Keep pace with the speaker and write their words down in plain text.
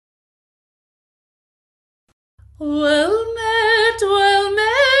Well met,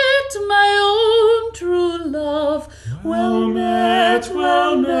 my own true love. Well met,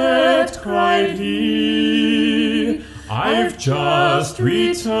 cried he. I've just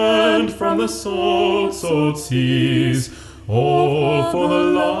returned from the salt seas, all for the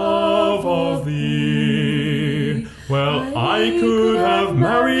love of thee. Well, I could have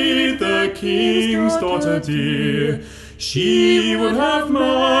married the king's daughter dear, she would have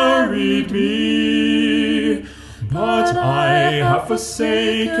married me. But I have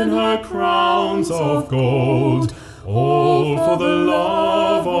forsaken her crowns of gold, all for the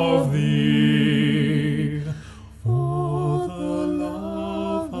love of thee. For the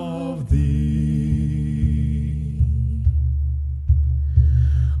love of thee.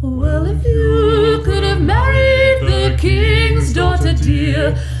 Well, if you could have married the king's daughter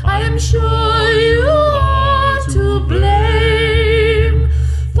dear, I am sure you are to blame.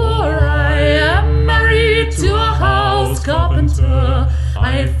 For I am married to a house carpenter,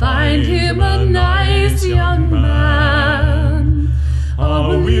 I'd find him a nice young man. Ah,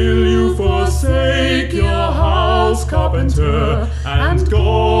 will you forsake your house carpenter and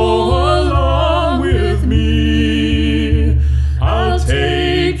go along with me? I'll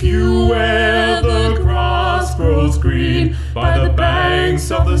take you where the grass grows green, by the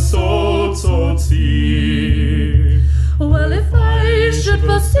banks of the salt sea. Well, if I should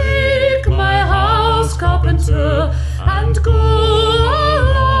forsake my house carpenter and go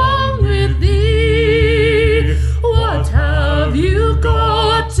along with thee, what have you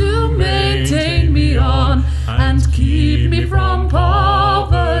got to maintain me on and keep me from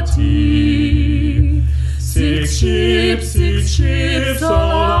poverty? 6 ships all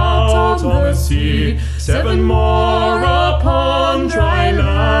out on the sea, 7 more upon dry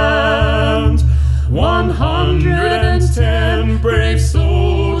land. 110 brave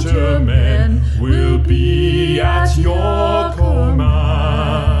soldier men will be at your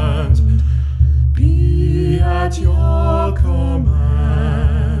command. Be at your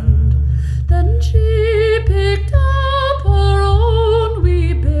command. Then she picked up her own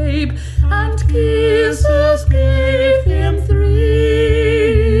wee babe, and kisses gave him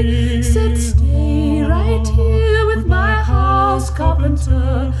 3. Said, stay right here with my house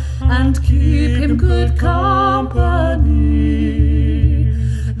carpenter, and keep him good company.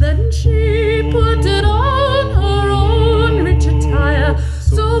 Then she put it on her own rich attire,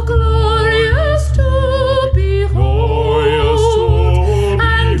 so glorious to behold.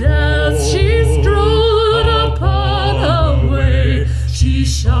 And as she strode upon her way, she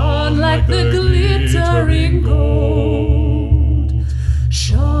shone like the glittering gold.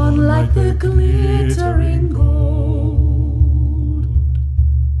 Shone like the glittering gold.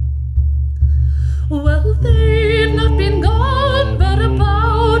 Well, they'd not been gone but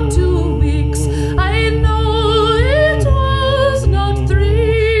about 2 weeks. I know it was not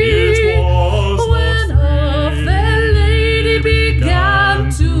 3. When a fair lady began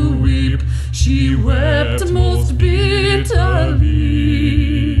to weep, she wept most bitterly.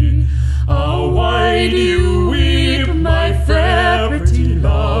 Ah, why do you weep, my fair pretty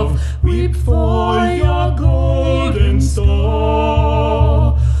love? Weep for your golden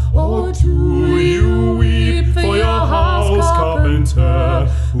store. Or do you weep for your house carpenter,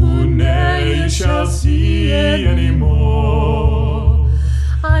 who ne'er you shall see anymore?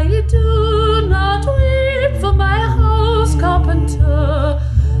 I do not weep for my house carpenter,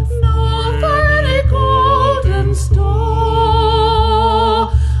 nor for any golden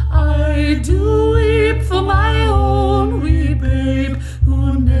store. I do weep for my own wee babe,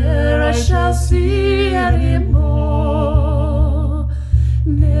 who ne'er I shall see anymore.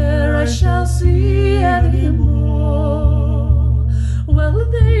 Ne'er I shall see anymore. Well,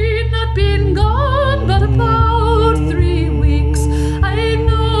 they'd not been gone but about 3 weeks. I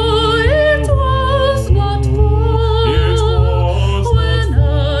know it was not 4. When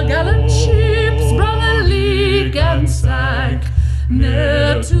a gallant ship sprung a leak and sank,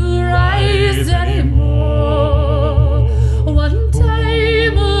 ne'er to rise anymore. One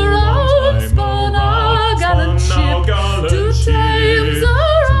time around spun a gallant ship, 2 times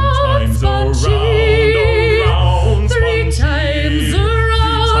around spun she, 3 times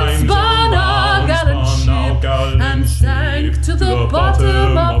around spun a gallant ship, and sank to the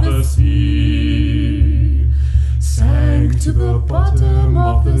bottom of the sea. Sank to the bottom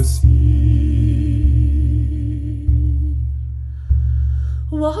of the sea.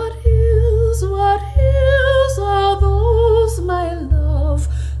 What hills are those, my love,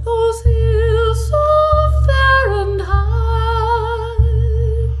 those hills so fair and high?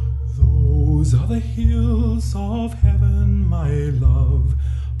 Those are the hills of heaven, my love,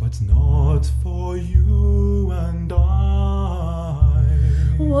 but not for you you and I.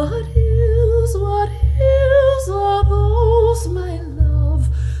 What hills are those, my love?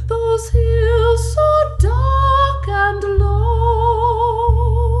 Those hills so dark and low.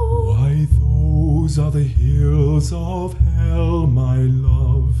 Why, those are the hills of heaven.